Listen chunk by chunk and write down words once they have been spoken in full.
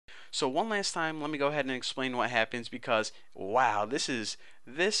So one last time, let me go ahead and explain what happens because wow,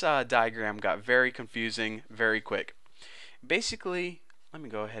 this diagram got very confusing very quick. Basically, let me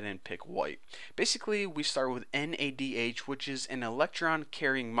go ahead and pick white. Basically, we start with NADH, which is an electron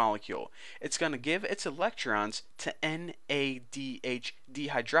carrying molecule. It's going to give its electrons to NADH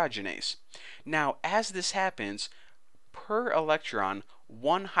dehydrogenase. Now, as this happens, per electron,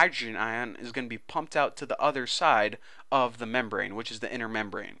 one hydrogen ion is going to be pumped out to the other side of the membrane, which is the inner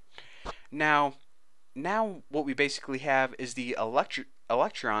membrane. Now what we basically have is the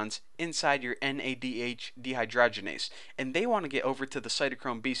electrons inside your NADH dehydrogenase, and they want to get over to the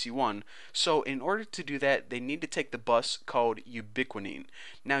cytochrome BC1. So in order to do that, they need to take the bus called ubiquinine.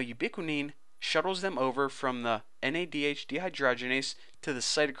 Now ubiquinine shuttles them over from the NADH dehydrogenase to the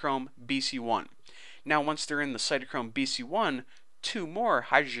cytochrome BC1. Now once they're in the cytochrome BC1, two more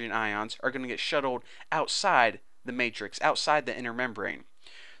hydrogen ions are going to get shuttled outside the matrix, outside the inner membrane.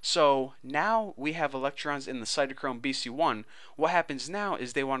 So now we have electrons in the cytochrome BC1. What happens now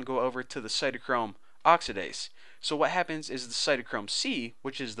is they want to go over to the cytochrome oxidase. So what happens is the cytochrome C,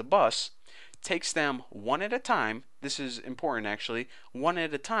 which is the bus, takes them one at a time. This is important actually, one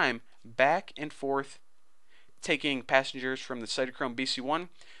at a time, back and forth, taking passengers from the cytochrome BC1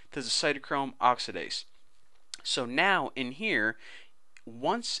 to the cytochrome oxidase. So now in here,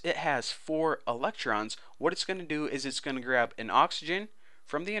 once it has 4 electrons, what it's going to do is it's going to grab an oxygen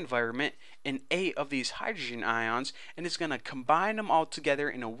from the environment and 8 of these hydrogen ions, and it's going to combine them all together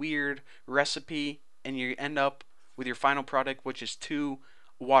in a weird recipe, and you end up with your final product, which is 2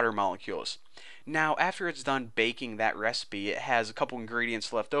 water molecules. Now after it's done baking that recipe, it has a couple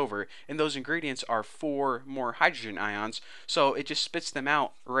ingredients left over, and those ingredients are 4 more hydrogen ions, so it just spits them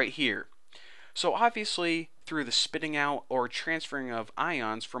out right here. So obviously, through the spitting out or transferring of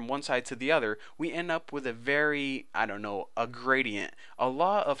ions from one side to the other, we end up with a very, a gradient. A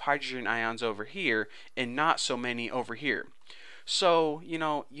lot of hydrogen ions over here and not so many over here. So,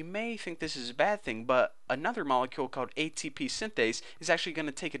 you may think this is a bad thing, but another molecule called ATP synthase is actually going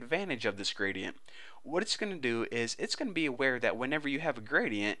to take advantage of this gradient. What it's going to do is it's going to be aware that whenever you have a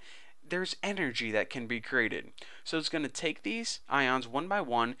gradient, there's energy that can be created. So it's going to take these ions one by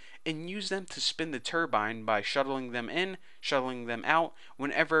one and use them to spin the turbine by shuttling them in, shuttling them out.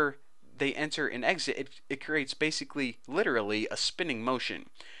 Whenever they enter and exit, it creates basically, literally, a spinning motion.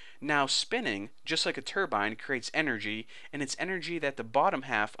 Now spinning, just like a turbine, creates energy, and it's energy that the bottom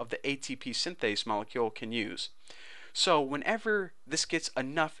half of the ATP synthase molecule can use. So whenever this gets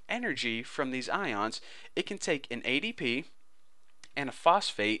enough energy from these ions, it can take an ADP and a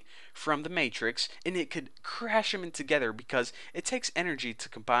phosphate from the matrix, and it could crash them in together because it takes energy to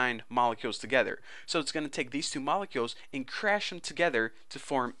combine molecules together. So it's going to take these two molecules and crash them together to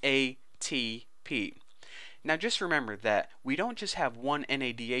form ATP. Now just remember that we don't just have one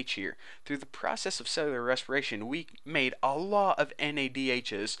NADH here. Through the process of cellular respiration, we made a lot of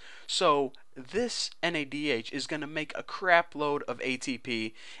NADHs, so this NADH is going to make a crap load of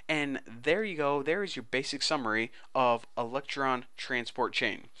ATP, and there you go, there is your basic summary of electron transport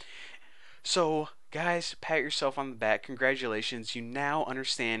chain. So guys, pat yourself on the back, congratulations, you now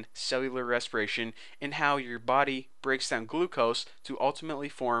understand cellular respiration and how your body breaks down glucose to ultimately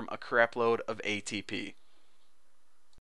form a crap load of ATP.